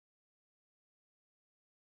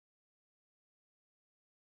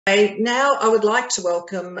Now I would like to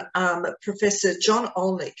welcome Professor John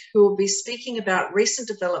Olynyk, who will be speaking about recent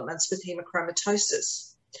developments with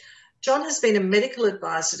haemochromatosis. John has been a medical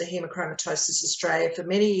advisor to Haemochromatosis Australia for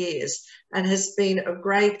many years and has been of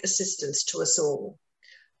great assistance to us all.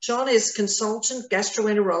 John is consultant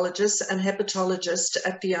gastroenterologist and hepatologist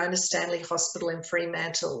at Fiona Stanley Hospital in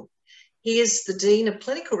Fremantle. He is the Dean of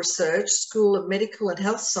Clinical Research, School of Medical and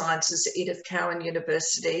Health Sciences at Edith Cowan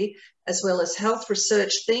University, as well as Health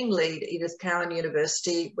Research Theme Lead, Edith Cowan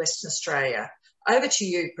University, Western Australia. Over to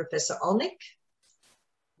you, Professor Olynyk.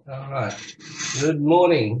 All right. Good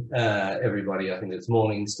morning, everybody. I think it's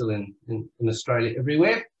morning still in Australia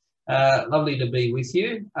everywhere. Lovely to be with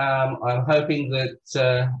you. I'm hoping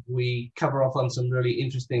that we cover off on some really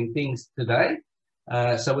interesting things today.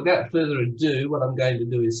 So without further ado, what I'm going to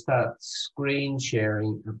do is start screen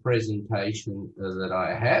sharing a presentation that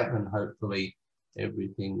I have, and hopefully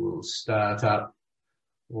everything will start up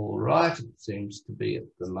all right. It seems to be at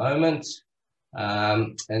the moment.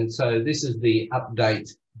 And so this is the update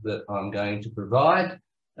that I'm going to provide,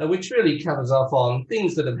 which really covers off on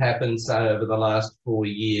things that have happened, say, over the last 4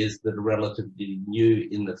 years that are relatively new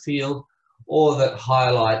in the field, or that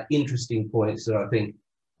highlight interesting points that I think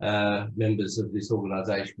members of this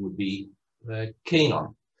organisation would be keen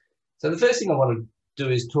on. So the first thing I want to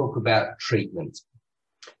do is talk about treatment.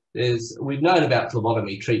 We've known about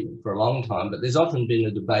phlebotomy treatment for a long time, but there's often been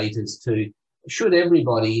a debate as to should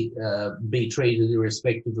everybody be treated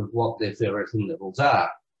irrespective of what their ferritin levels are,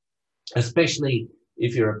 especially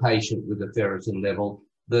if you're a patient with a ferritin level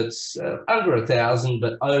that's under 1,000,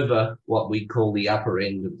 but over what we call the upper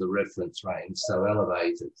end of the reference range, so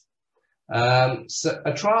elevated. So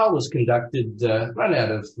a trial was conducted, run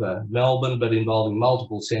out of Melbourne, but involving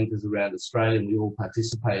multiple centres around Australia, and we all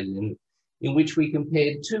participated in which we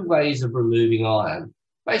compared two ways of removing iron.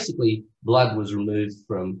 Basically, blood was removed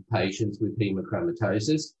from patients with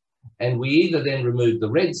haemochromatosis, and we either then removed the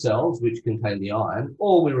red cells, which contain the iron,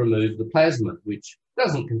 or we removed the plasma, which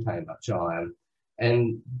doesn't contain much iron.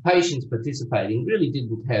 And patients participating really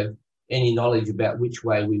didn't have any knowledge about which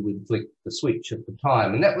way we would flick the switch at the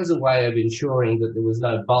time. And that was a way of ensuring that there was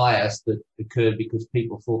no bias that occurred because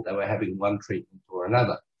people thought they were having one treatment or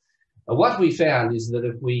another. What we found is that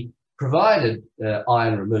if we provided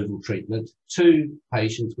iron removal treatment to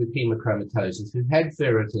patients with haemochromatosis who had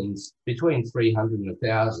ferritins between 300 and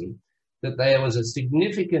 1,000, that there was a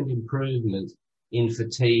significant improvement in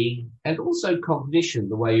fatigue and also cognition,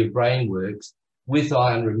 the way your brain works, with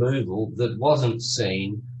iron removal that wasn't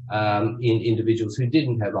seen in individuals who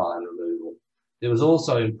didn't have iron removal. There was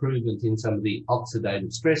also improvement in some of the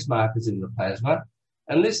oxidative stress markers in the plasma,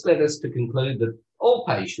 and this led us to conclude that all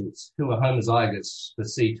patients who are homozygous for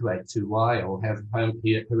C282Y or have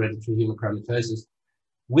hereditary haemochromatosis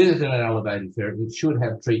with an elevated ferritin should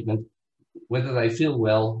have treatment, whether they feel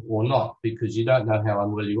well or not, because you don't know how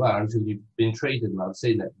unwell you are until you've been treated, and I've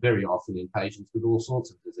seen that very often in patients with all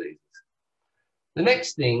sorts of diseases. The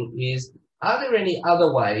next thing is, are there any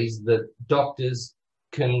other ways that doctors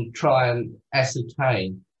can try and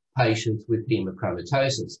ascertain patients with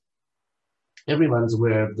haemochromatosis? Everyone's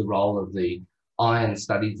aware of the role of the iron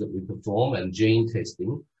studies that we perform and gene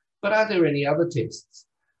testing, but are there any other tests?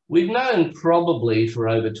 We've known probably for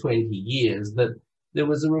over 20 years that there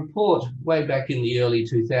was a report way back in the early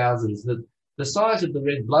 2000s that the size of the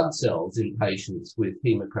red blood cells in patients with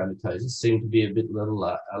haemochromatosis seemed to be a bit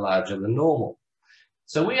larger than normal.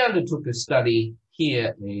 So we undertook a study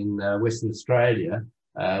here in Western Australia,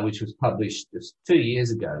 which was published just 2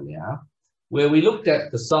 years ago now, where we looked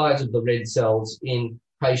at the size of the red cells in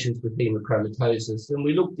patients with haemochromatosis, and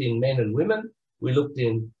we looked in men and women. We looked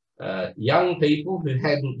in young people who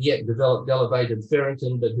hadn't yet developed elevated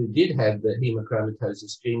ferritin, but who did have the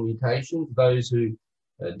haemochromatosis gene mutations, those who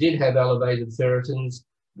did have elevated ferritins,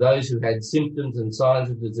 those who had symptoms and signs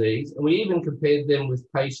of disease, and we even compared them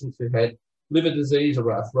with patients who had liver disease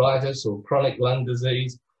or arthritis or chronic lung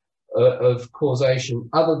disease of causation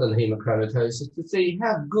other than haemochromatosis to see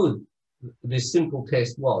how good this simple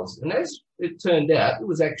test was. And as it turned out, it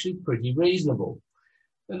was actually pretty reasonable.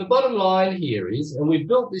 And the bottom line here is, and we've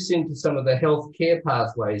built this into some of the healthcare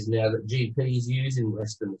pathways now that GPs use in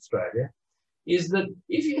Western Australia, is that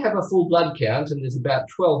if you have a full blood count, and there's about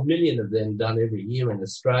 12 million of them done every year in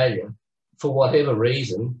Australia, for whatever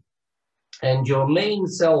reason, and your mean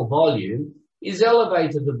cell volume is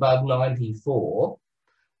elevated above 94,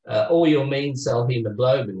 or your mean cell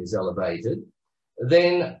hemoglobin is elevated,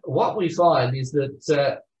 then what we find is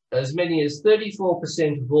that as many as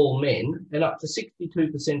 34% of all men and up to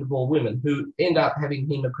 62% of all women who end up having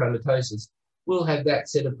haemochromatosis will have that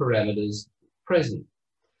set of parameters present.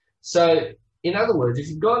 So in other words, if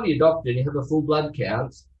you've gone to your doctor and you have a full blood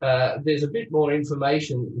count, there's a bit more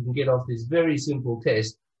information that you can get off this very simple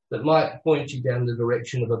test that might point you down the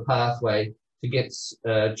direction of a pathway to get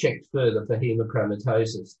checked further for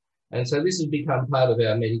hemochromatosis. And so this has become part of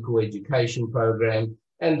our medical education program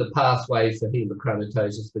and the pathway for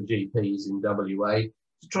hemochromatosis for GPs in WA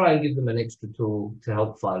to try and give them an extra tool to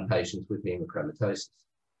help find patients with hemochromatosis.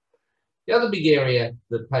 The other big area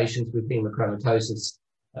that patients with hemochromatosis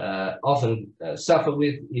often suffer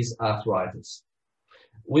with is arthritis.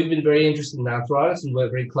 We've been very interested in arthritis and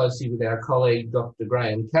work very closely with our colleague, Dr.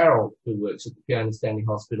 Graham Carroll, who works at the Fiona Stanley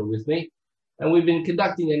Hospital with me. And we've been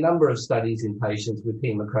conducting a number of studies in patients with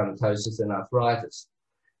hemochromatosis and arthritis.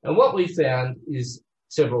 And what we found is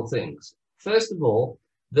several things. First of all,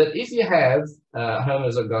 that if you have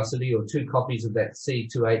homozygosity or 2 copies of that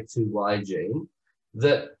C282Y gene,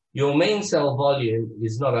 that your mean cell volume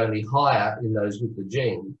is not only higher in those with the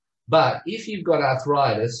gene, but if you've got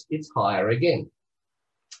arthritis, it's higher again.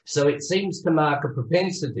 So it seems to mark a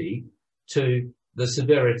propensity to the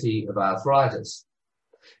severity of arthritis.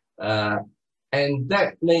 And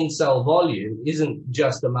that mean cell volume isn't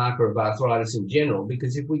just a marker of arthritis in general,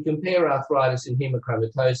 because if we compare arthritis in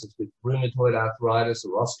hemochromatosis with rheumatoid arthritis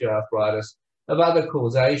or osteoarthritis of other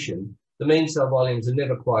causation, the mean cell volumes are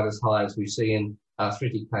never quite as high as we see in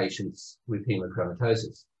arthritic patients with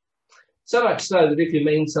hemochromatosis. So much so that if your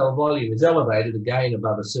mean cell volume is elevated, again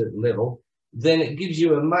above a certain level, then it gives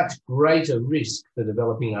you a much greater risk for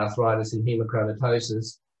developing arthritis in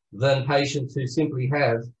hemochromatosis than patients who simply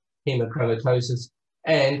have hemochromatosis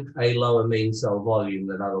and a lower mean cell volume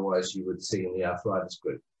than otherwise you would see in the arthritis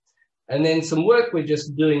group. And then some work we're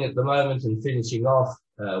just doing at the moment and finishing off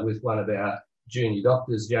with one of our junior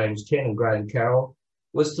doctors, James Chen and Graham Carroll,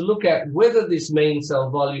 was to look at whether this mean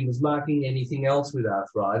cell volume was marking anything else with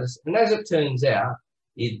arthritis. And as it turns out,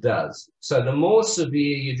 it does. So the more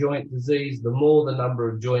severe your joint disease, the more the number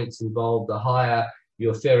of joints involved, the higher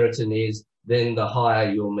your ferritin is, then the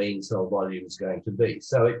higher your mean cell volume is going to be.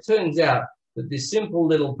 So it turns out that this simple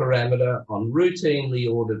little parameter on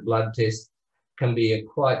routinely ordered blood tests can be a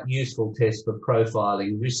quite useful test for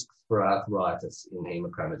profiling risks for arthritis in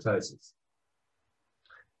hemochromatosis.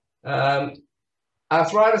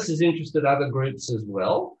 Arthritis has interested other groups as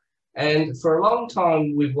well. And for a long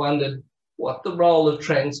time, we've wondered what the role of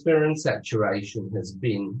transferrin saturation has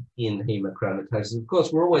been in hemochromatosis. Of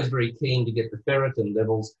course, we're always very keen to get the ferritin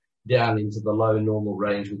levels down into the low normal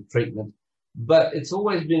range with treatment, but it's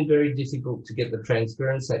always been very difficult to get the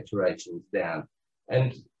transferrin saturations down.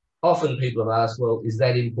 And often people have asked, well, is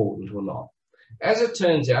that important or not? As it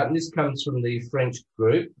turns out, and this comes from the French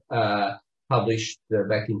group, published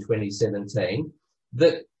back in 2017,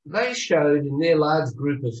 that they showed in their large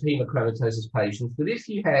group of hemochromatosis patients that if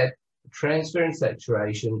you had transferrin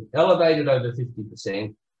saturation elevated over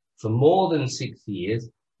 50% for more than 6 years,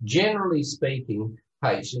 generally speaking,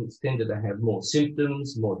 patients tended to have more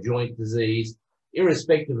symptoms, more joint disease,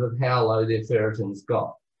 irrespective of how low their ferritins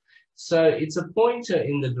got. So it's a pointer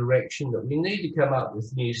in the direction that we need to come up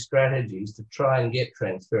with new strategies to try and get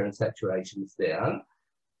transferrin saturations down.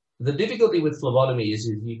 The difficulty with phlebotomy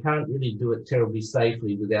is you can't really do it terribly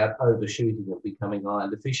safely without overshooting and becoming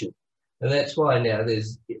iron deficient. And that's why now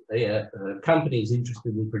there's companies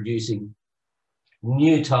interested in producing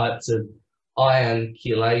new types of iron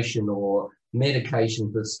chelation or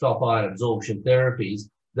medications that stop iron absorption therapies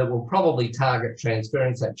that will probably target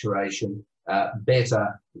transferrin saturation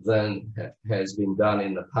better than has been done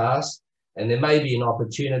in the past. And there may be an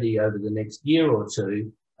opportunity over the next year or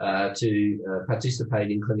two to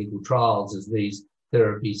participate in clinical trials as these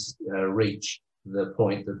therapies reach the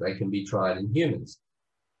point that they can be tried in humans.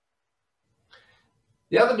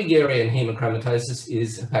 The other big area in hemochromatosis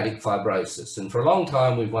is hepatic fibrosis. And for a long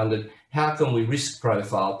time, we've wondered, how can we risk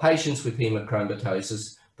profile patients with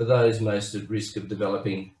hemochromatosis for those most at risk of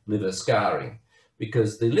developing liver scarring?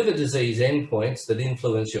 Because the liver disease endpoints that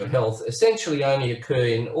influence your health essentially only occur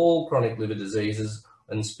in all chronic liver diseases,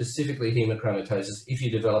 and specifically hemochromatosis, if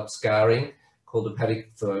you develop scarring called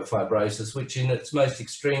hepatic fibrosis, which in its most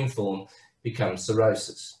extreme form becomes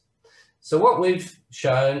cirrhosis. So what we've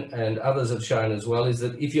shown, and others have shown as well, is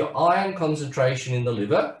that if your iron concentration in the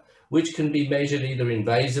liver, which can be measured either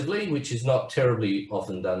invasively, which is not terribly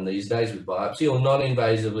often done these days with biopsy, or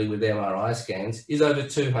non-invasively with MRI scans, is over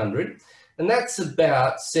 200, and that's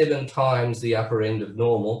about 7 times the upper end of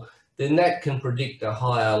normal, then that can predict a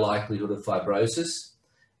higher likelihood of fibrosis.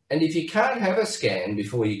 And if you can't have a scan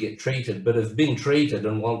before you get treated, but have been treated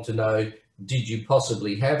and want to know, did you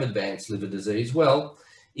possibly have advanced liver disease? Well,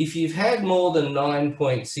 if you've had more than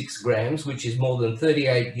 9.6 grams, which is more than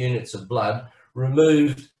 38 units of blood,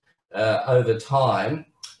 removed over time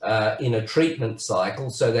in a treatment cycle,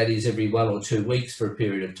 so that is every 1 or 2 weeks for a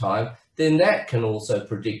period of time, then that can also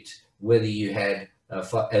predict whether you had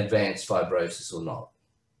advanced fibrosis or not.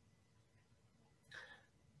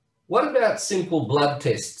 What about simple blood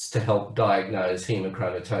tests to help diagnose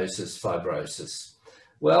hemochromatosis fibrosis?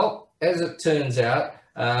 Well, as it turns out,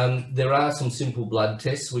 there are some simple blood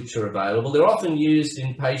tests which are available. They're often used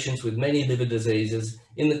in patients with many liver diseases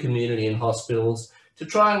in the community and hospitals to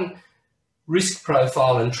try and risk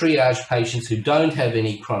profile and triage patients who don't have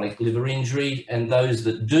any chronic liver injury and those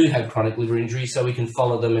that do have chronic liver injury, so we can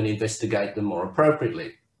follow them and investigate them more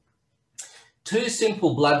appropriately. 2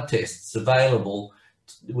 simple blood tests available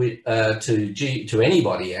to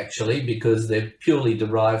anybody, actually, because they're purely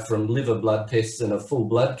derived from liver blood tests and a full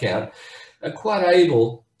blood count, are quite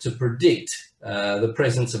able to predict the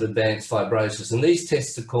presence of advanced fibrosis. And these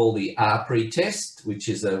tests are called the APRI test, which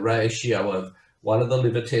is a ratio of one of the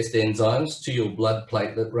liver test enzymes to your blood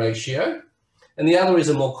platelet ratio. And the other is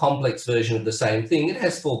a more complex version of the same thing. It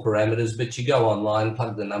has 4 parameters, but you go online,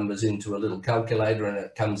 plug the numbers into a little calculator, and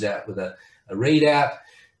it comes out with a readout.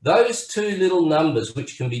 Those 2 little numbers,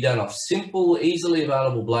 which can be done off simple, easily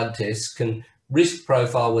available blood tests, can risk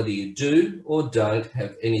profile whether you do or don't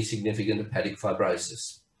have any significant hepatic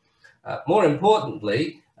fibrosis. More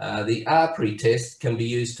importantly, the APRI test can be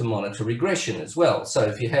used to monitor regression as well. So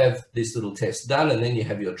if you have this little test done and then you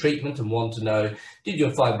have your treatment and want to know, did your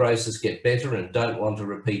fibrosis get better, and don't want to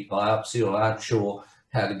repeat biopsy or aren't sure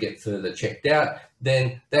how to get further checked out,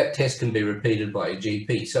 then that test can be repeated by a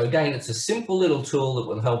GP. So again, it's a simple little tool that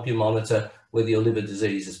will help you monitor whether your liver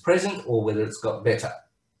disease is present or whether it's got better.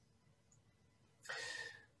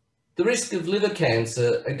 The risk of liver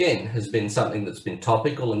cancer, again, has been something that's been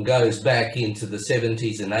topical and goes back into the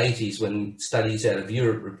 70s and 80s, when studies out of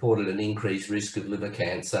Europe reported an increased risk of liver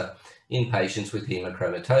cancer in patients with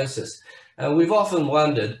hemochromatosis. We've often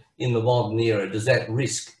wondered in the modern era, does that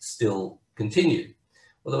risk still continue?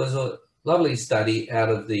 Well, there was a lovely study out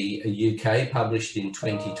of the UK published in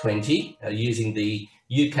 2020 using the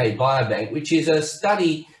UK Biobank, which is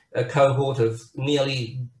a cohort of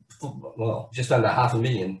nearly, well, just under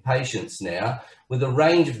 500,000 patients now with a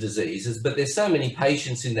range of diseases, but there's so many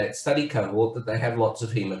patients in that study cohort that they have lots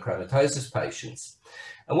of hemochromatosis patients.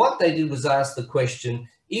 And what they did was ask the question,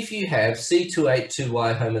 if you have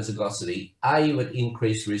C282Y homozygosity, are you at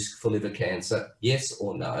increased risk for liver cancer, yes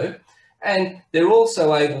or no? And they're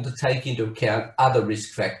also able to take into account other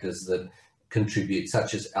risk factors that contribute,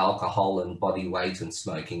 such as alcohol and body weight and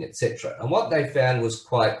smoking, etc. And what they found was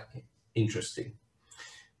quite interesting.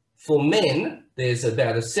 For men, there's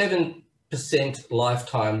about a 7%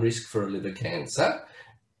 lifetime risk for a liver cancer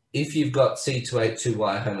if you've got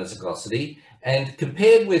C282Y homozygosity. And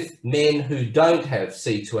compared with men who don't have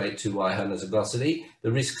C282Y homozygosity,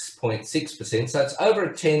 the risk's 0.6%, so it's over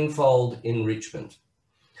a 10-fold enrichment.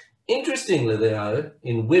 Interestingly, though,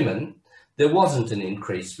 in women, there wasn't an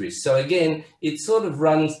increased risk. So again, it sort of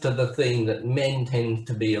runs to the theme that men tend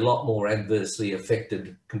to be a lot more adversely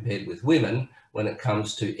affected compared with women when it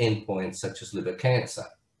comes to endpoints such as liver cancer.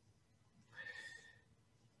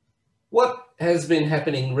 What has been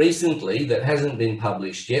happening recently that hasn't been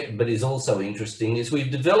published yet, but is also interesting, is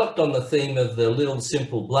we've developed on the theme of the little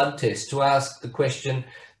simple blood test to ask the question,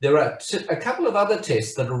 there are a couple of other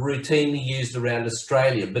tests that are routinely used around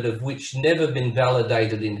Australia, but of which never been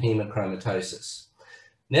validated in hemochromatosis.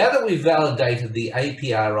 Now that we've validated the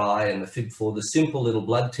APRI and the FIB4, the simple little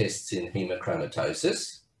blood tests in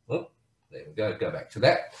hemochromatosis, oh, there we go back to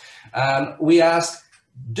that, we asked,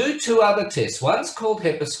 do 2 other tests. One's called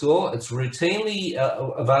HepaScore. It's routinely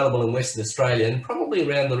available in Western Australia and probably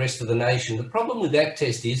around the rest of the nation. The problem with that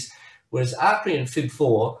test is, whereas APRI and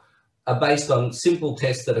FIB4 are based on simple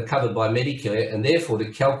tests that are covered by Medicare, and therefore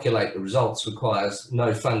to calculate the results requires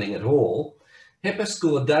no funding at all,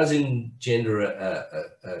 HepaScore does engender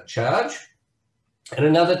a charge. And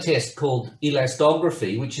another test called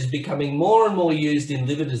elastography, which is becoming more and more used in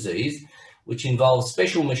liver disease, which involves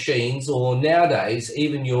special machines, or nowadays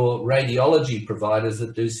even your radiology providers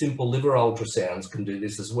that do simple liver ultrasounds can do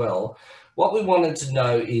this as well. What we wanted to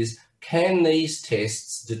know is, can these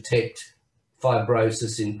tests detect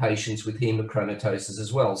fibrosis in patients with hemochromatosis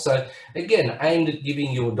as well? So again, aimed at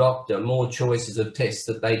giving your doctor more choices of tests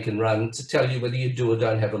that they can run to tell you whether you do or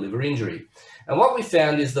don't have a liver injury. And what we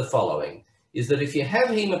found is the following, is that if you have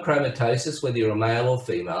hemochromatosis, whether you're a male or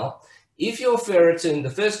female, if your ferritin,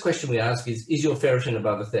 the first question we ask is your ferritin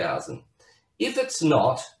above 1,000? If it's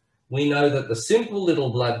not, we know that the simple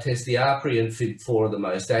little blood test, the APRI and FIB4, are the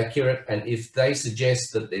most accurate. And if they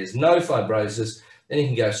suggest that there's no fibrosis, then you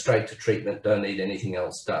can go straight to treatment, don't need anything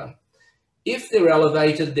else done. If they're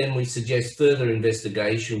elevated, then we suggest further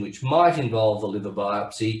investigation, which might involve a liver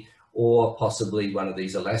biopsy or possibly one of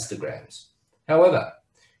these elastograms. However,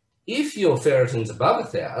 if your ferritin's above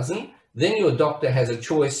 1,000, then your doctor has a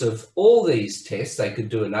choice of all these tests. They could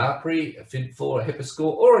do an ARPRI, a FIB4, a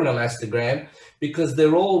HepaScore, or an elastogram, because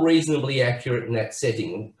they're all reasonably accurate in that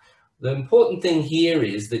setting. The important thing here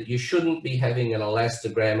is that you shouldn't be having an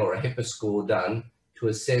elastogram or a HepaScore done to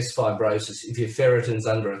assess fibrosis if your ferritin's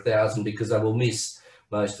under 1,000, because they will miss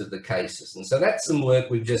most of the cases. And so that's some work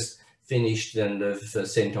we've just finished and have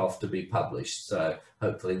sent off to be published. So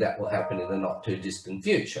hopefully that will happen in the not too distant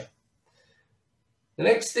future. The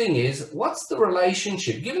next thing is, what's the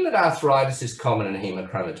relationship? Given that arthritis is common in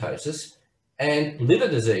hemochromatosis and liver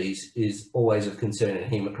disease is always of concern in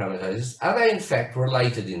hemochromatosis, are they in fact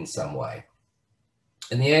related in some way?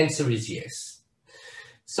 And the answer is yes.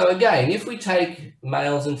 So again, if we take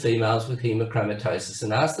males and females with hemochromatosis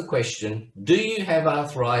and ask the question, do you have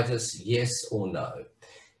arthritis, yes or no?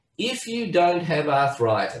 If you don't have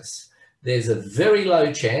arthritis, there's a very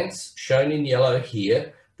low chance, shown in yellow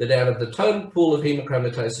here, that out of the total pool of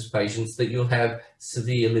hemochromatosis patients that you'll have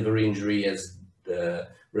severe liver injury as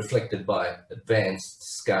reflected by advanced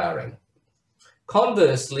scarring.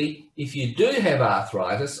 Conversely, if you do have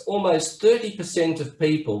arthritis, almost 30% of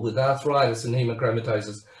people with arthritis and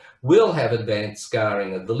hemochromatosis will have advanced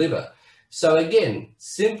scarring of the liver. So again,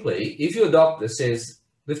 simply, if your doctor says,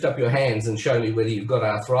 lift up your hands and show me whether you've got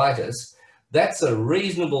arthritis, that's a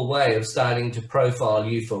reasonable way of starting to profile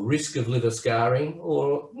you for risk of liver scarring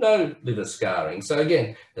or no liver scarring. So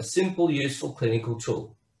again, a simple, useful clinical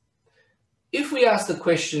tool. If we ask the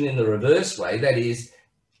question in the reverse way, that is,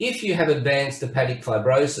 if you have advanced hepatic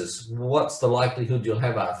fibrosis, what's the likelihood you'll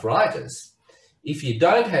have arthritis? If you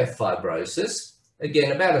don't have fibrosis,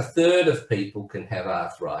 again, about 1/3 of people can have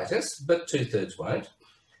arthritis, but 2/3 won't.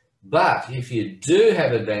 But if you do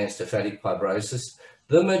have advanced hepatic fibrosis,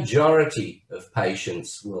 the majority of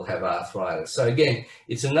patients will have arthritis. So again,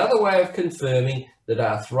 it's another way of confirming that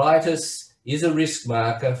arthritis is a risk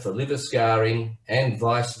marker for liver scarring and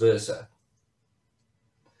vice versa.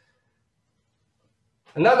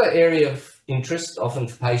 Another area of interest, often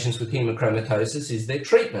for patients with hemochromatosis, is their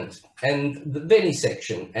treatment and the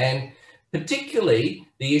venesection, and particularly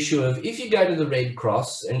the issue of if you go to the Red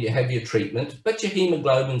Cross and you have your treatment, but your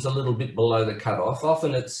hemoglobin's a little bit below the cutoff.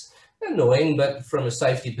 Often it's annoying, but from a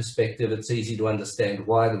safety perspective, it's easy to understand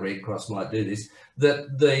why the Red Cross might do this,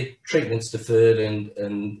 that the treatment's deferred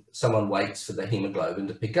and someone waits for the hemoglobin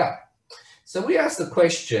to pick up. So we asked the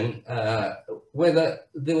question whether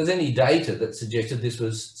there was any data that suggested this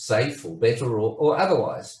was safe or better or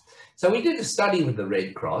otherwise. So we did a study with the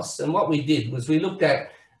Red Cross, and what we did was we looked at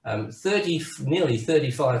nearly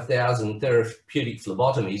 35,000 therapeutic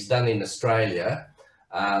phlebotomies done in Australia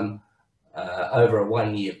over a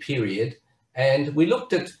 1-year period. And we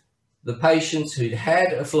looked at the patients who'd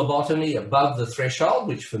had a phlebotomy above the threshold,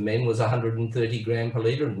 which for men was 130 gram per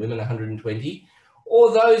litre and women 120,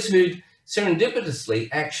 or those who'd serendipitously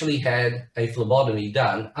actually had a phlebotomy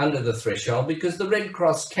done under the threshold, because the Red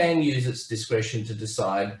Cross can use its discretion to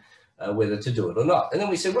decide whether to do it or not. And then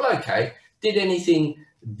we said, well, okay, did anything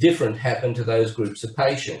different happen to those groups of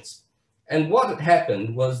patients? And what had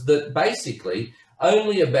happened was that basically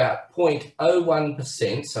only about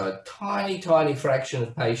 0.01%, so a tiny, tiny fraction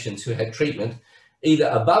of patients who had treatment either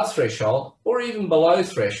above threshold or even below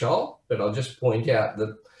threshold, but I'll just point out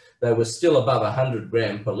that they were still above 100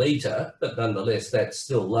 gram per litre, but nonetheless, that's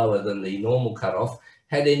still lower than the normal cutoff,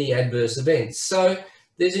 had any adverse events. So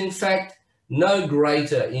there's in fact no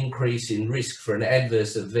greater increase in risk for an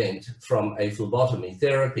adverse event from a phlebotomy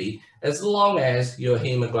therapy as long as your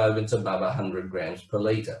hemoglobin's above 100 grams per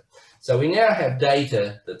litre. So we now have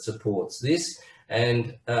data that supports this,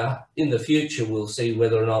 and in the future we'll see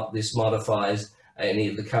whether or not this modifies any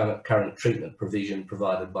of the current treatment provision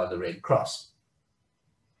provided by the Red Cross.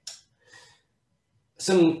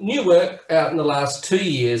 Some new work out in the last 2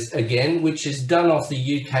 years, again, which is done off the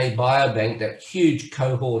UK Biobank, that huge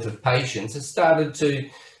cohort of patients, has started to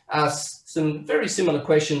ask some very similar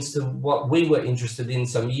questions to what we were interested in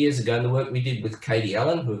some years ago, and the work we did with Katie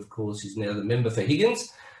Allen, who of course is now the member for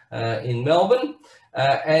Higgins in Melbourne,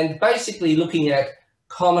 and basically looking at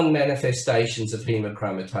common manifestations of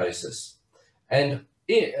hemochromatosis. And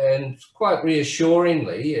quite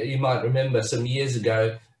reassuringly, you might remember some years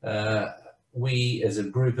ago, we, as a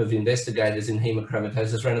group of investigators in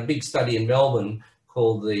hemochromatosis, ran a big study in Melbourne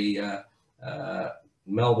called the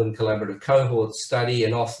Melbourne Collaborative Cohort Study,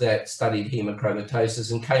 and off that studied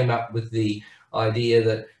hemochromatosis and came up with the idea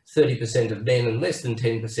that 30% of men and less than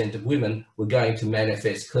 10% of women were going to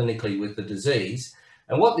manifest clinically with the disease.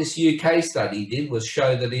 And what this UK study did was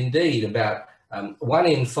show that indeed about 1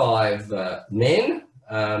 in 5 men,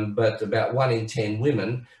 but about 1 in 10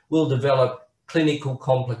 women will develop clinical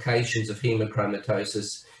complications of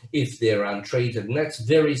hemochromatosis if they're untreated. And that's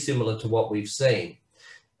very similar to what we've seen.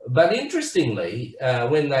 But interestingly,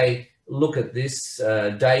 when they look at this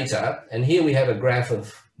data, and here we have a graph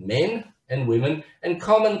of men and women and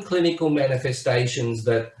common clinical manifestations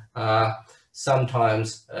that are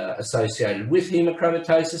sometimes associated with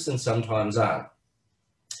hemochromatosis and sometimes aren't.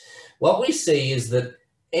 What we see is that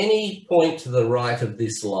any point to the right of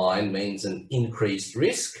this line means an increased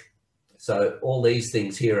risk. So all these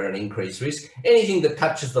things here are an increased risk. Anything that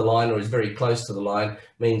touches the line or is very close to the line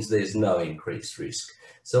means there's no increased risk.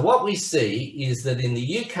 So what we see is that in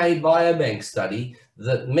the UK Biobank study,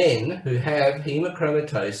 that men who have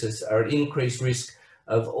hemochromatosis are at increased risk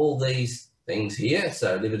of all these things here.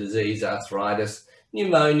 So liver disease, arthritis,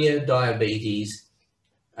 pneumonia, diabetes,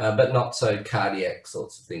 but not so cardiac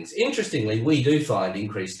sorts of things. Interestingly, we do find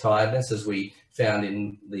increased tiredness, as we found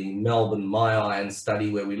in the Melbourne MyIron study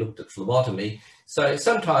where we looked at phlebotomy. So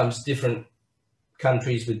sometimes different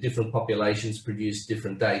countries with different populations produce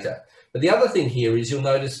different data. But the other thing here is you'll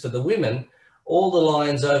notice for the women, all the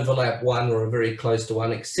lines overlap one or are very close to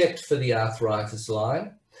one, except for the arthritis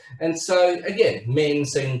line. And so again, men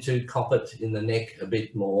seem to cop it in the neck a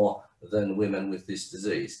bit more than women with this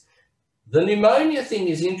disease. The pneumonia thing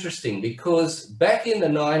is interesting because back in the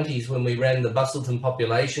 90s when we ran the Bustleton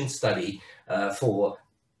population study for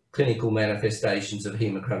clinical manifestations of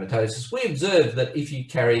hemochromatosis, we observed that if you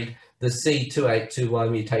carried the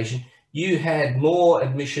C282Y mutation, you had more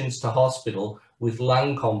admissions to hospital with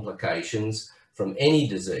lung complications from any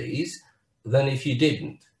disease than if you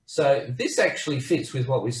didn't. So this actually fits with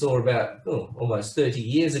what we saw about almost 30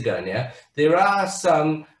 years ago now. There are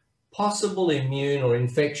some possible immune or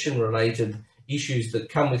infection related issues that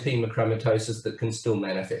come with hemochromatosis that can still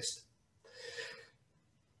manifest.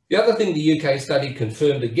 The other thing the UK study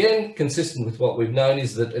confirmed, again, consistent with what we've known,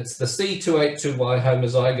 is that it's the C282Y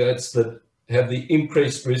homozygotes that have the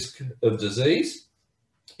increased risk of disease.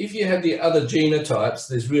 If you have the other genotypes,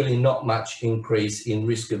 there's really not much increase in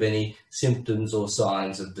risk of any symptoms or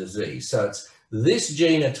signs of disease. So it's this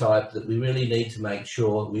genotype that we really need to make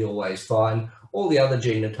sure we always find. All the other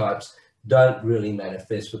genotypes don't really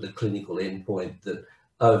manifest with a clinical endpoint that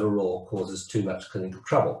overall causes too much clinical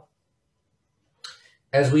trouble.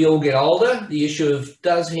 As we all get older, the issue of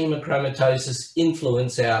does hemochromatosis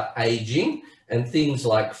influence our aging, and things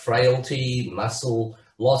like frailty, muscle,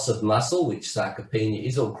 loss of muscle, which sarcopenia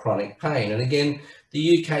is, or chronic pain. And again,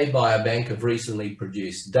 the UK Biobank have recently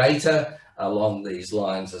produced data along these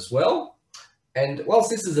lines as well. And whilst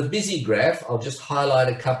this is a busy graph, I'll just highlight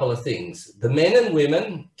a couple of things. The men and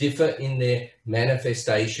women differ in their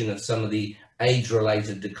manifestation of some of the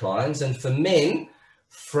age-related declines. And for men,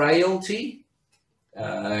 frailty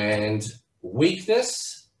and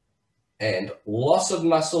weakness and loss of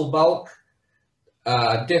muscle bulk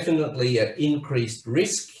are definitely at increased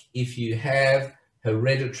risk if you have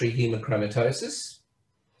hereditary hemochromatosis.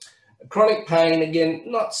 Chronic pain, again,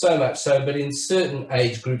 not so much so, but in certain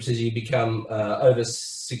age groups as you become over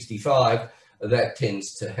 65, that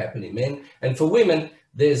tends to happen in men. And for women,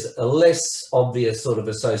 there's a less obvious sort of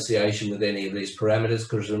association with any of these parameters,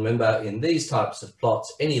 because remember, in these types of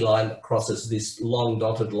plots, any line that crosses this long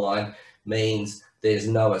dotted line means there's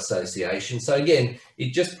no association. So again,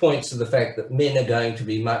 it just points to the fact that men are going to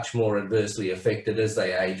be much more adversely affected as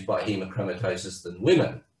they age by hemochromatosis than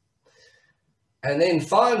women. And then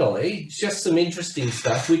finally, just some interesting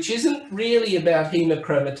stuff, which isn't really about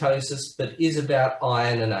hemochromatosis, but is about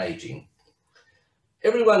iron and aging.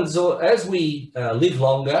 As we live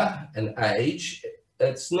longer and age,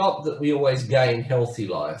 it's not that we always gain healthy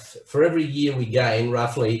life. For every year we gain,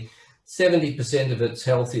 roughly 70% of it's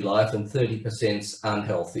healthy life and 30%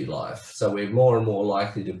 unhealthy life. So we're more and more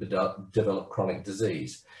likely to develop chronic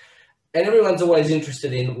disease. And everyone's always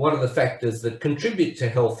interested in what are the factors that contribute to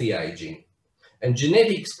healthy aging. And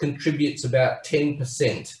genetics contributes about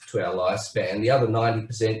 10% to our lifespan. The other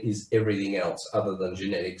 90% is everything else other than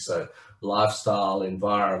genetics. So lifestyle,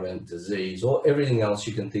 environment, disease, or everything else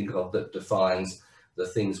you can think of that defines the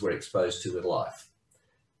things we're exposed to with life.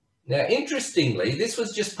 Now, interestingly, this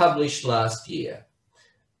was just published last year,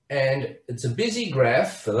 and it's a busy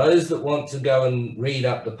graph. For those that want to go and read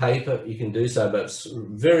up the paper, you can do so, but it's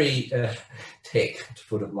very tech, to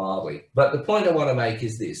put it mildly. But the point I want to make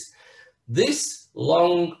is this. This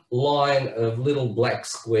long line of little black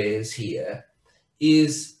squares here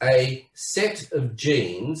is a set of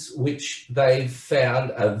genes which they've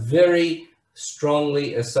found are very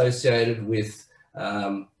strongly associated with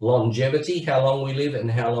longevity, how long we live,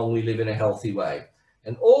 and how long we live in a healthy way.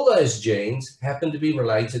 And all those genes happen to be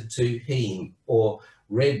related to heme, or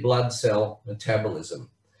red blood cell metabolism.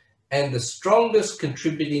 And the strongest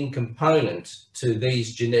contributing component to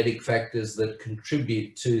these genetic factors that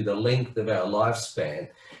contribute to the length of our lifespan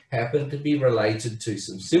happen to be related to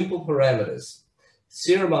some simple parameters.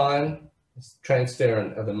 Serum iron,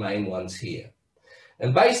 transferrin are the main ones here.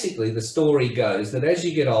 And basically the story goes that as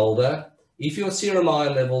you get older, if your serum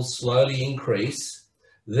iron levels slowly increase,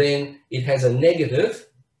 then it has a negative,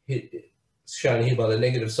 shown here by the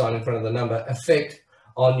negative sign in front of the number, effect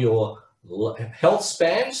on your health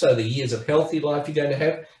span, so the years of healthy life you're going to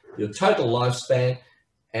have, your total lifespan,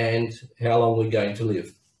 and how long we're going to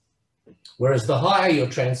live. Whereas the higher your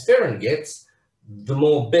transferrin gets, the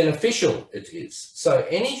more beneficial it is. So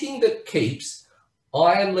anything that keeps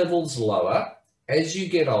iron levels lower as you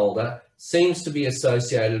get older seems to be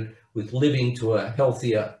associated with living to a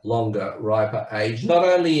healthier, longer, riper age, not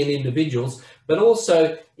only in individuals, but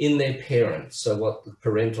also in their parents, so what the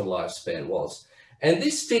parental lifespan was. And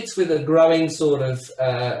this fits with a growing sort of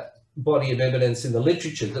body of evidence in the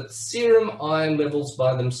literature that serum iron levels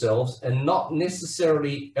by themselves are not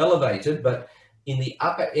necessarily elevated, but in the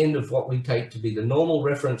upper end of what we take to be the normal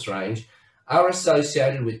reference range, are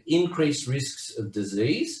associated with increased risks of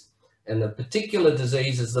disease. And the particular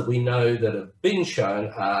diseases that we know that have been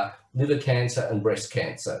shown are liver cancer and breast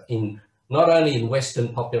cancer, not only in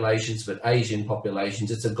Western populations, but Asian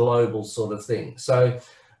populations. It's a global sort of thing. So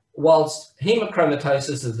whilst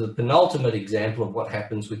haemochromatosis is the penultimate example of what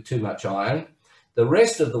happens with too much iron, the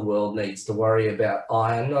rest of the world needs to worry about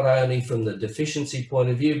iron, not only from the deficiency point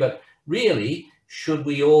of view, but really, should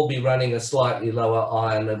we all be running a slightly lower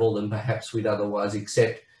iron level than perhaps we'd otherwise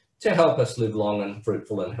accept to help us live long and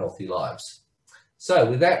fruitful and healthy lives. So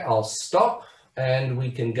with that, I'll stop and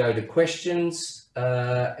we can go to questions,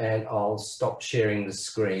 and I'll stop sharing the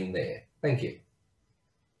screen there. Thank you.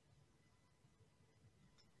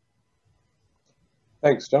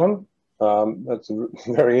 Thanks, John. That's a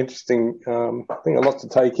very interesting thing, a lot to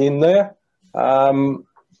take in there.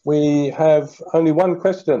 We have only one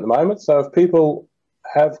question at the moment, so if people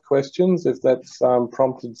have questions, if that's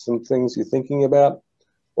prompted some things you're thinking about,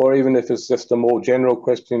 or even if it's just a more general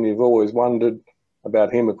question you've always wondered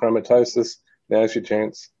about haemochromatosis, now's your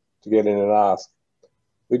chance to get in and ask.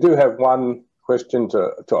 We do have one question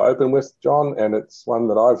to open with, John, and it's one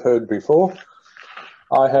that I've heard before.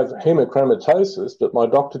 I have haemochromatosis, but my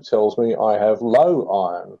doctor tells me I have low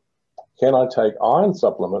iron. Can I take iron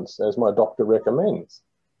supplements as my doctor recommends?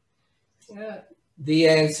 The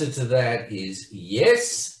answer to that is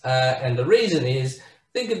yes, and the reason is,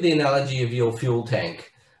 think of the analogy of your fuel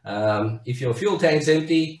tank. If your fuel tank's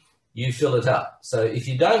empty, you fill it up. So if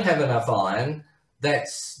you don't have enough iron,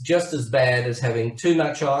 that's just as bad as having too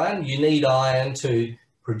much iron. You need iron to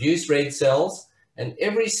produce red cells, and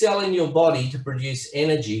every cell in your body to produce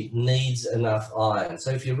energy needs enough iron.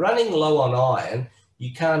 So if you're running low on iron,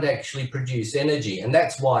 you can't actually produce energy, and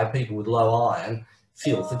that's why people with low iron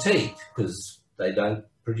feel fatigued, because they don't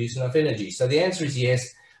produce enough energy. So the answer is yes,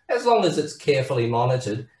 as long as it's carefully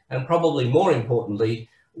monitored, and probably more importantly,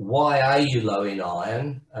 why are you low in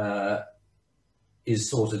iron is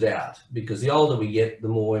sorted out, because the older we get, the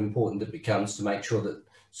more important it becomes to make sure that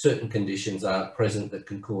certain conditions aren't present that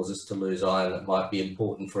can cause us to lose iron that might be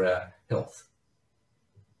important for our health.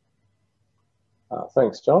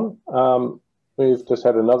 Thanks, John. We've just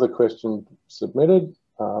had another question submitted.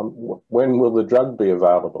 When will the drug be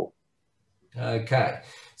available? Okay,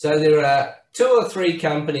 so there are 2 or 3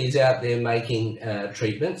 companies out there making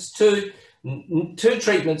treatments. Two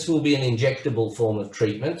treatments will be an injectable form of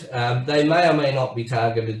treatment. They may or may not be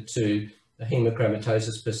targeted to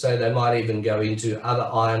haemochromatosis per se. They might even go into other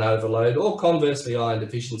iron overload or conversely iron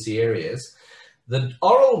deficiency areas. The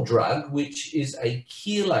oral drug, which is a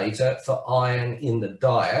chelator for iron in the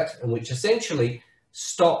diet, and which essentially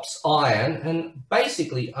stops iron, and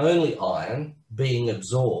basically only iron, being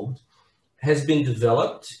absorbed, has been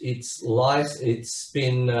developed. It's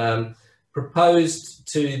been proposed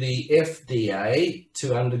to the FDA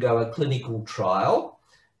to undergo a clinical trial.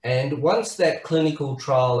 And once that clinical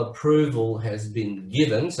trial approval has been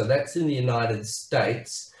given, so that's in the United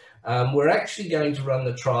States, we're actually going to run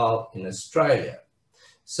the trial in Australia.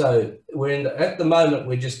 So at the moment,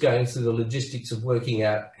 we're just going through the logistics of working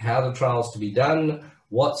out how the trial's to be done,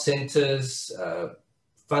 what centres,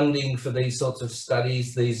 funding for these sorts of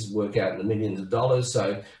studies. These work out in the millions of dollars,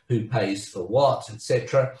 so who pays for what,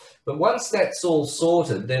 etc. But once that's all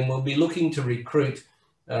sorted, then we'll be looking to recruit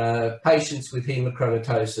patients with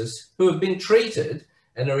haemochromatosis who have been treated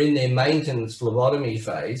and are in their maintenance phlebotomy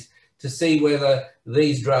phase to see whether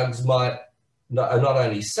these drugs are not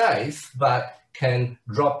only safe, but can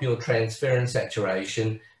drop your transferrin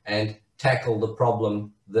saturation and tackle the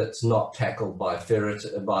problem that's not tackled by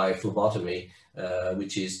phlebotomy,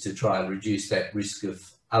 which is to try and reduce that risk of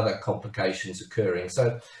other complications occurring.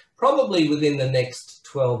 So probably within the next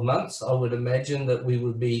 12 months, I would imagine that we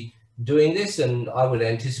would be doing this, and I would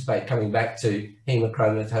anticipate coming back to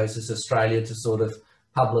Haemochromatosis Australia to sort of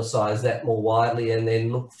publicise that more widely and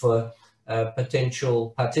then look for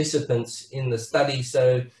potential participants in the study.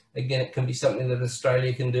 So again, it can be something that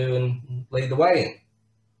Australia can do and lead the way in.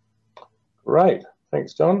 Great,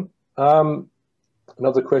 thanks, John.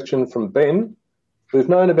 Another question from Ben. We've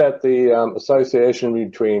known about the association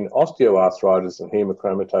between osteoarthritis and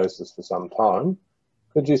hemochromatosis for some time.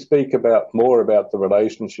 Could you speak more about the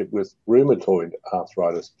relationship with rheumatoid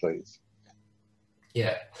arthritis, please?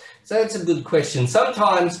 Yeah, so that's a good question.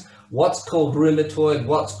 Sometimes what's called rheumatoid,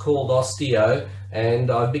 what's called osteo, and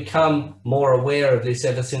I've become more aware of this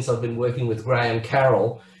ever since I've been working with Graham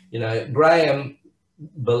Carroll. Graham,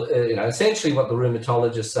 essentially what the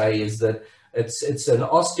rheumatologists say is that it's an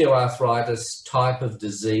osteoarthritis type of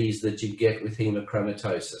disease that you get with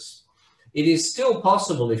hemochromatosis. It is still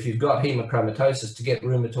possible if you've got hemochromatosis to get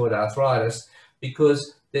rheumatoid arthritis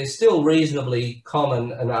because there's still reasonably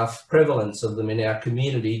common enough prevalence of them in our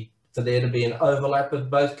community for there to be an overlap of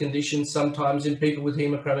both conditions sometimes in people with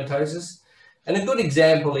hemochromatosis. And a good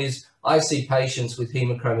example is I see patients with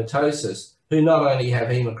hemochromatosis who not only have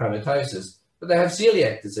hemochromatosis, but they have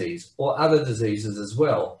celiac disease or other diseases as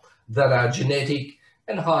well that are genetic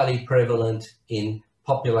and highly prevalent in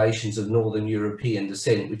populations of Northern European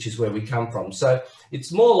descent, which is where we come from. So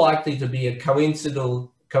it's more likely to be a coincidental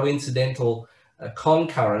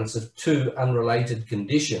concurrence of two unrelated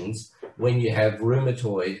conditions when you have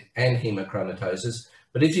rheumatoid and hemochromatosis.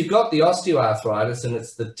 But if you've got the osteoarthritis and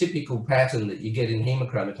it's the typical pattern that you get in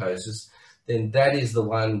hemochromatosis, then that is the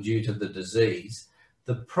one due to the disease.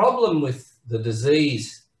 The problem with the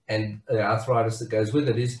disease and the arthritis that goes with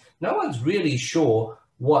it is no one's really sure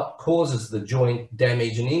what causes the joint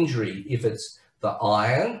damage and injury, if it's the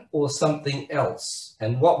iron or something else.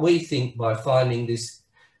 And what we think by finding this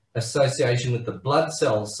association with the blood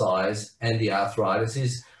cell size and the arthritis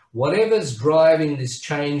is whatever's driving this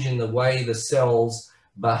change in the way the cells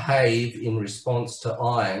behave in response to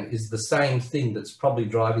iron is the same thing that's probably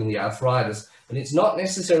driving the arthritis. And it's not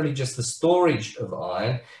necessarily just the storage of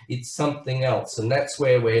iron, it's something else. And that's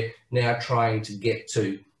where we're now trying to get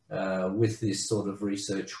to with this sort of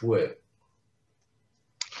research work.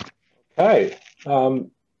 Okay.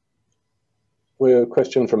 We have a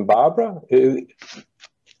question from Barbara.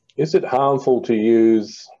 Is it harmful to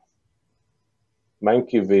use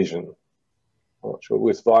Macuvision, I'm not sure,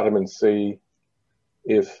 with vitamin C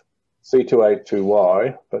if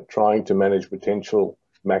C282Y, but trying to manage potential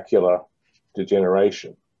macular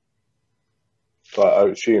degeneration? So I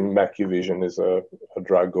assume Macuvision is a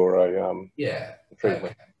drug or a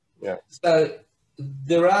treatment. Okay. Yeah. So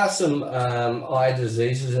there are some eye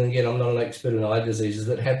diseases, and again, I'm not an expert in eye diseases,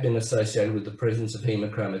 that have been associated with the presence of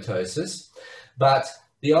hemochromatosis. But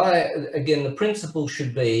the principle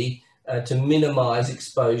should be to minimise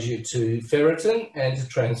exposure to ferritin and to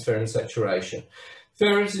transferrin saturation.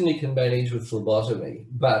 Ferritin you can manage with phlebotomy,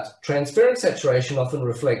 but transferrin saturation often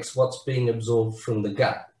reflects what's being absorbed from the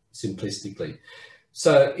gut, simplistically.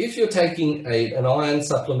 So if you're taking an iron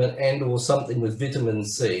supplement and or something with vitamin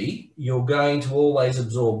C, you're going to always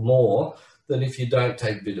absorb more than if you don't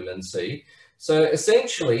take vitamin C. So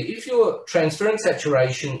essentially, if your transferrin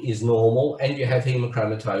saturation is normal and you have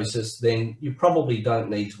hemochromatosis, then you probably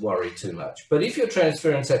don't need to worry too much. But if your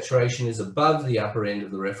transferrin saturation is above the upper end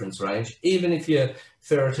of the reference range, even if your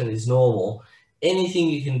ferritin is normal, anything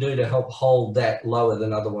you can do to help hold that lower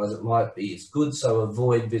than otherwise it might be is good. So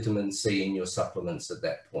avoid vitamin C in your supplements at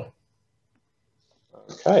that point.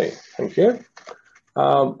 Okay, thank you.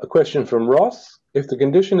 A question from Ross. If the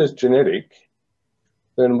condition is genetic,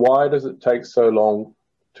 then why does it take so long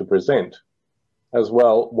to present? As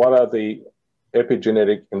well, what are the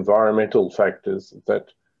epigenetic environmental factors that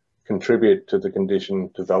contribute to the condition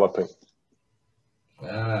developing?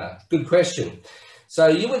 Good question. So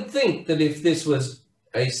you would think that if this was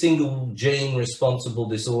a single gene responsible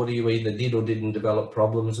disorder, you either did or didn't develop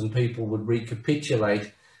problems, and people would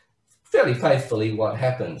recapitulate fairly faithfully what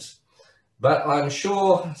happens. But I'm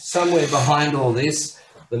sure somewhere behind all this,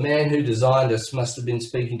 the man who designed us must have been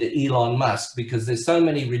speaking to Elon Musk, because there's so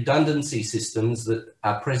many redundancy systems that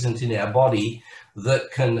are present in our body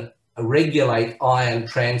that can regulate iron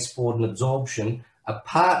transport and absorption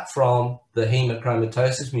apart from the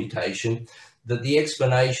hemochromatosis mutation, that the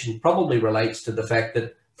explanation probably relates to the fact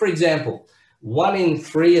that For example, 1 in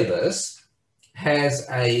 3 of us has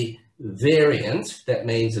a variant, that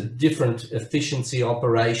means a different efficiency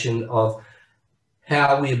operation of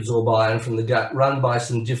how we absorb iron from the gut, run by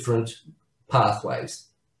some different pathways,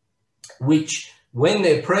 which when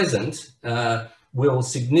they're present will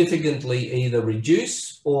significantly either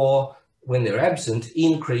reduce or, when they're absent,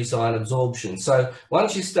 increase iron absorption. So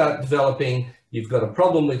once you start developing, you've got a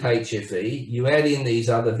problem with HFE, you add in these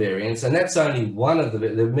other variants, and that's only one of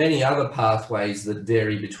there are many other pathways that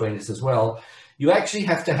vary between us as well. You actually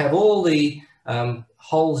have to have all the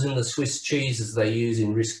holes in the Swiss cheese, as they use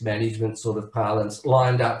in risk management sort of parlance,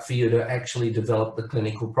 lined up for you to actually develop the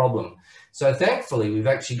clinical problem. So thankfully, we've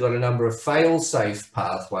actually got a number of fail-safe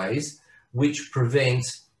pathways which prevent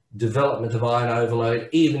development of iron overload,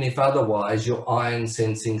 even if otherwise your iron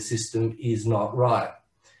sensing system is not right.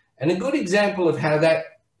 And a good example of how that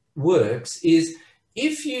works is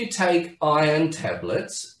if you take iron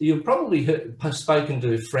tablets, you've probably spoken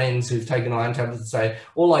to friends who've taken iron tablets and say,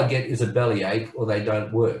 all I get is a bellyache or they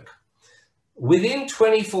don't work. Within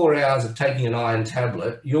 24 hours of taking an iron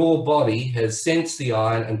tablet, your body has sensed the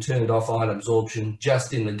iron and turned off iron absorption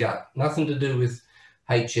just in the gut. Nothing to do with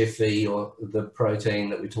HFE or the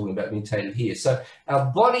protein that we're talking about mutated here. So our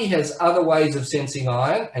body has other ways of sensing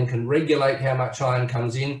iron and can regulate how much iron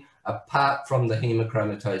comes in apart from the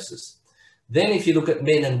hemochromatosis. Then if you look at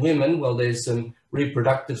men and women, well, there's some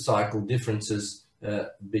reproductive cycle differences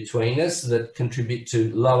between us that contribute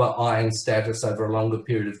to lower iron status over a longer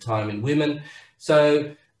period of time in women.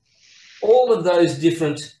 So all of those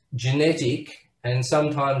different genetic and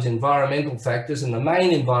sometimes environmental factors, and the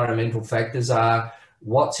main environmental factors are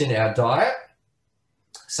what's in our diet.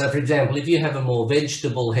 So for example, if you have a more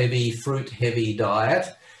vegetable heavy, fruit heavy diet,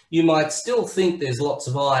 you might still think there's lots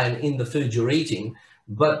of iron in the food you're eating,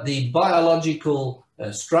 but the biological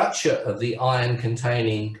structure of the iron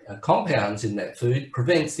containing compounds in that food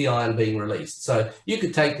prevents the iron being released. So you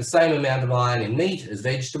could take the same amount of iron in meat as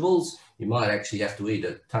vegetables. You might actually have to eat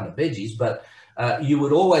a ton of veggies, but you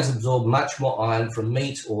would always absorb much more iron from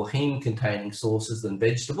meat or heme containing sources than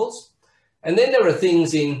vegetables. And then there are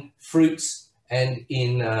things in fruits and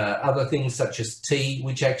in other things such as tea,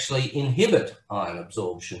 which actually inhibit iron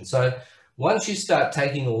absorption. So once you start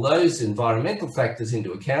taking all those environmental factors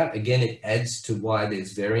into account, again, it adds to why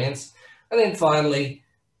there's variance. And then finally,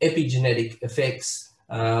 epigenetic effects.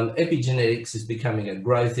 Epigenetics is becoming a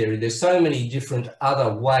growth area. There's so many different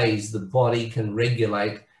other ways the body can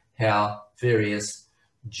regulate how various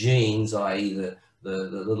genes, i.e. the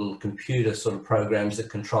little computer sort of programs that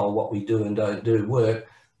control what we do and don't do work,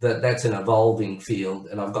 that's an evolving field.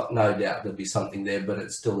 And I've got no doubt there'll be something there, but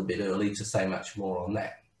it's still a bit early to say much more on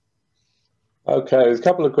that. Okay, there's a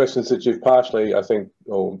couple of questions that you've partially, I think,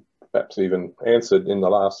 or perhaps even answered in the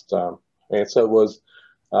last answer was,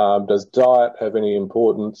 does diet have any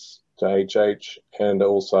importance to HH? And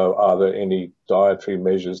also, are there any dietary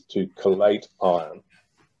measures to chelate iron?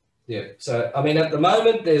 Yeah, so, I mean, at the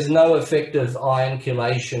moment, there's no effective iron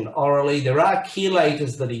chelation orally. There are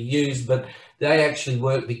chelators that are used, but they actually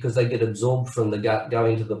work because they get absorbed from the gut, go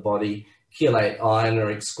into the body. Chelate iron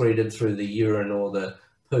are excreted through the urine or the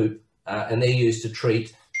poop. And they're used to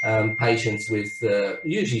treat patients with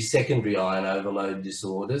usually secondary iron overload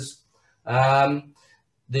disorders.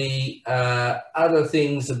 The other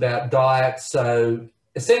things about diet, so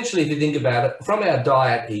essentially if you think about it, from our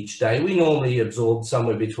diet each day, we normally absorb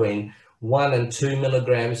somewhere between 1 and 2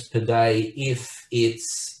 milligrams per day if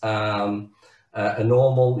it's if you're a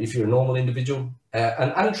normal individual.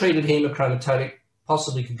 An untreated hemochromatotic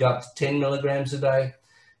possibly could go up to 10 milligrams a day.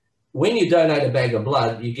 When you donate a bag of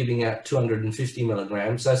blood, you're giving out 250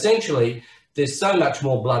 milligrams. So essentially, there's so much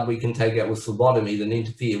more blood we can take out with phlebotomy than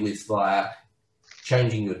interfere with via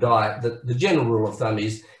changing your diet. The general rule of thumb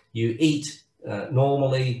is you eat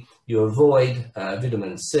normally, you avoid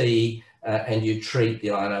vitamin C, and you treat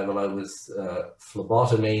the iron overload with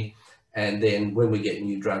phlebotomy. And then when we get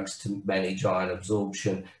new drugs to manage iron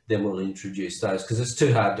absorption, then we'll introduce those because it's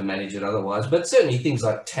too hard to manage it otherwise. But certainly things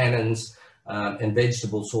like tannins, and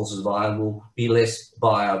vegetable sources of iron will be less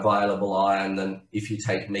bioavailable iron than if you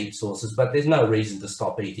take meat sources, but there's no reason to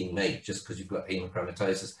stop eating meat just because you've got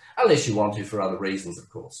hemochromatosis, unless you want to for other reasons, of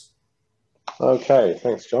course. Okay,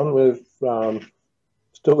 thanks, John. We've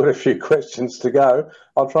still got a few questions to go.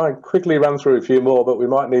 I'll try and quickly run through a few more, but we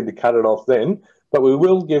might need to cut it off then. But we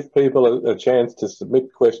will give people a chance to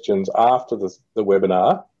submit questions after the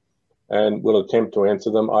webinar, and we'll attempt to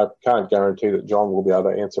answer them. I can't guarantee that John will be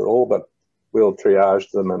able to answer all, but we'll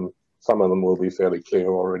triage them, and some of them will be fairly clear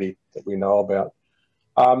already that we know about.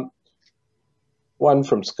 One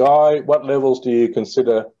from Sky, what levels do you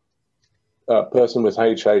consider a person with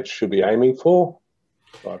HH should be aiming for?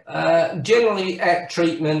 Generally at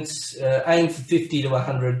treatments, aim for 50 to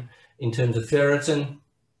 100 in terms of ferritin.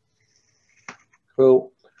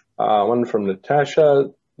 Cool. One from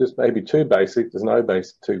Natasha. This may be too basic. There's no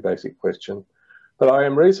too basic question. But I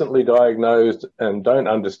am recently diagnosed and don't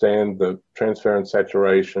understand the transferrin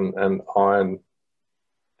saturation and iron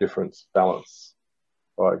difference balance.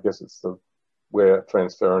 Well, I guess it's where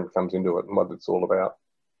transferrin comes into it and what it's all about.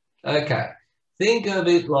 Okay. Think of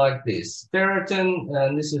it like this. Ferritin,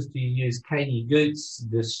 and this is to use Katie Goote's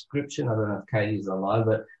description. I don't know if Katie is online,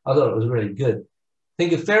 but I thought it was really good.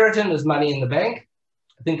 Think of ferritin as money in the bank.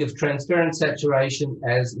 Think of transferrin saturation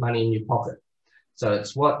as money in your pocket. So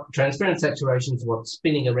it's what transferrin saturation is what's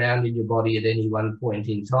spinning around in your body at any one point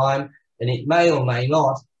in time, and it may or may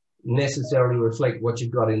not necessarily reflect what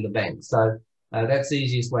you've got in the bank. So that's the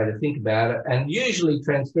easiest way to think about it. And usually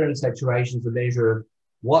transferrin saturation is a measure of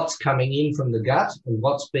what's coming in from the gut and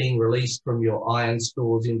what's being released from your iron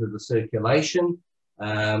stores into the circulation.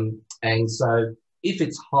 And so if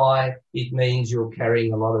it's high, it means you're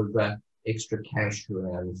carrying a lot of extra cash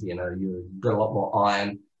around. You know, you've got a lot more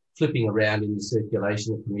iron flipping around in the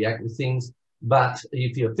circulation that can react with things. But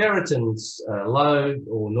if your ferritin's low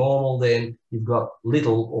or normal, then you've got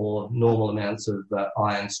little or normal amounts of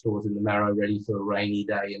iron stores in the marrow ready for a rainy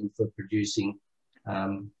day and for producing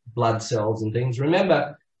blood cells and things.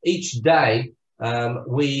 Remember, each day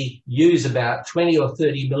we use about 20 or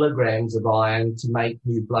 30 milligrams of iron to make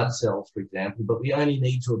new blood cells, for example, but we only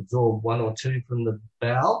need to absorb 1 or 2 from the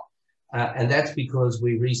bowel. And that's because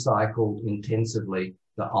we recycle intensively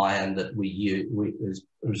the iron that we use,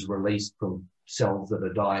 is released from cells that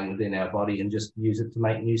are dying within our body, and just use it to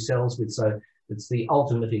make new cells with. So it's the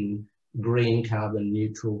ultimate in green carbon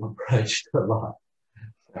neutral approach to life.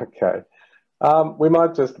 Okay. We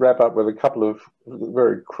might just wrap up with a couple of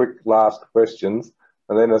very quick last questions.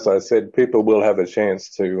 And then, as I said, people will have a chance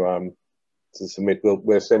to submit.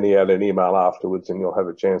 We're sending out an email afterwards, and you'll have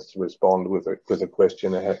a chance to respond with a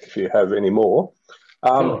question if you have any more.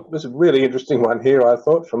 Sure. There's a really interesting one here, I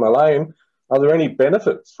thought, from Elaine. Are there any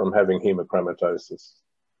benefits from having hemochromatosis?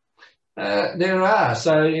 There are.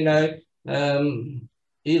 So, you know,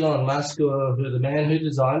 Elon Musk, or the man who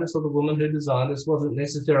designed us or the woman who designed us, wasn't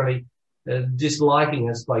necessarily disliking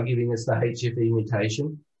us by giving us the HFE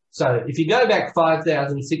mutation. So if you go back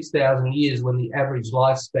 5,000, 6,000 years, when the average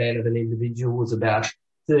lifespan of an individual was about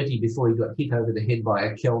 30 before he got hit over the head by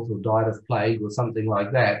a Celt or died of plague or something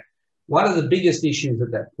like that, one of the biggest issues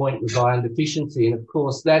at that point was iron deficiency. And of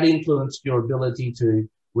course, that influenced your ability to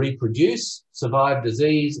reproduce, survive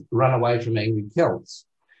disease, run away from angry Celts.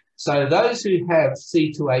 So those who have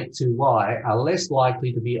C282Y are less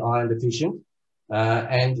likely to be iron deficient.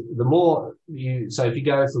 And the more so if you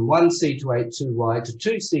go from 1 C282Y to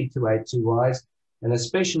 2 C282Ys, and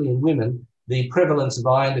especially in women, the prevalence of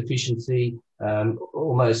iron deficiency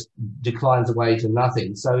almost declines away to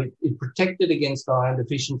nothing. So it protected against iron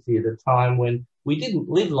deficiency at a time when we didn't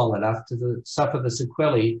live long enough to suffer the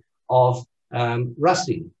sequelae of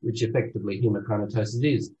rusting, which effectively hemochromatosis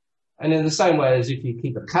is. And in the same way as if you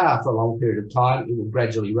keep a car for a long period of time, it will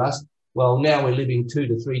gradually rust. Well, now we're living 2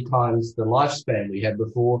 to 3 times the lifespan we had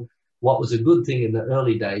before. What was a good thing in the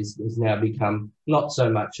early days has now become not so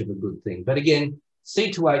much of a good thing. But again,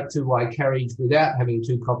 C282Y carriage without having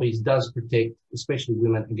 2 copies does protect, especially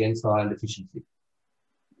women, against iron deficiency.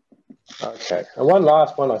 Okay, and one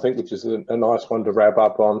last one, I think, which is a nice one to wrap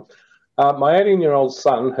up on. My 18-year-old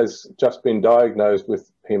son has just been diagnosed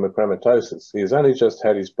with hemochromatosis. He has only just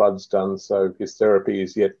had his bloods done, so his therapy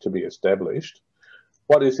is yet to be established.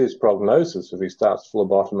 What is his prognosis if he starts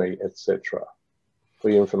phlebotomy, etc.? For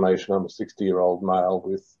your information, I'm a 60-year-old male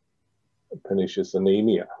with pernicious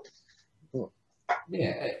anemia.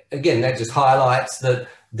 Yeah, again, that just highlights that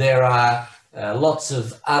there are lots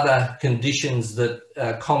of other conditions that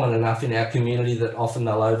are common enough in our community that often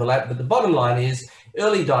they'll overlap. But the bottom line is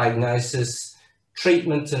early diagnosis,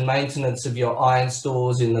 treatment and maintenance of your iron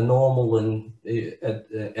stores in the normal and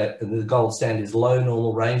the gold standard is low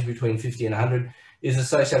normal range between 50 and 100 is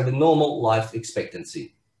associated with normal life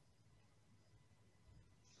expectancy.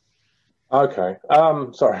 Okay.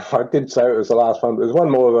 Sorry, I did say it was the last one. There's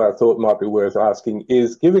one more that I thought might be worth asking.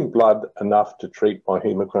 Is giving blood enough to treat my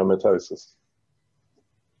hemochromatosis?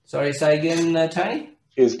 Sorry, say again, Tony?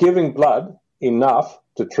 Is giving blood enough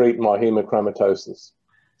to treat my hemochromatosis?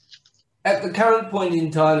 At the current point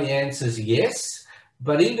in time, the answer is yes.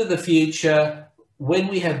 But into the future, when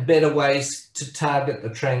we have better ways to target the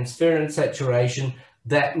transferrin saturation,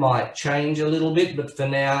 that might change a little bit. But for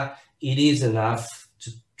now, it is enough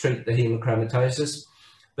to treat the hemochromatosis.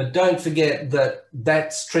 But don't forget that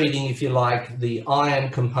that's treating, if you like, the iron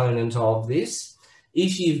component of this.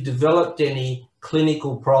 If you've developed any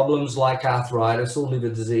clinical problems like arthritis or liver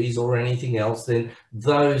disease or anything else, then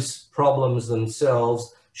those problems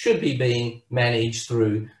themselves should be being managed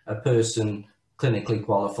through a person clinically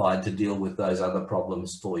qualified to deal with those other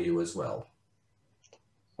problems for you as well.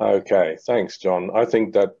 Okay, thanks, John. I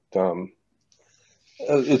think that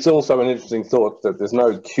it's also an interesting thought that there's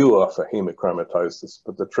no cure for hemochromatosis,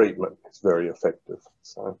 but the treatment is very effective.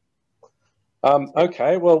 So,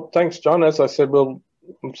 okay, well, thanks, John. As I said,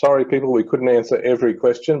 I'm sorry, people, we couldn't answer every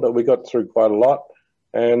question, but we got through quite a lot.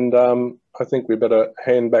 And I think we better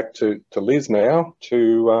hand back to Liz now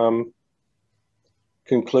to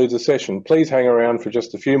conclude the session. Please hang around for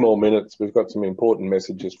just a few more minutes. We've got some important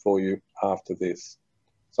messages for you after this.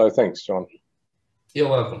 So thanks, John. You're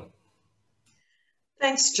welcome.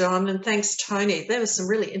 Thanks, John, and thanks, Tony. There were some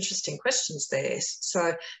really interesting questions there.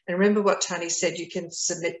 So, and remember what Tony said, you can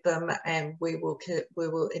submit them and we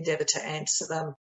will endeavour to answer them.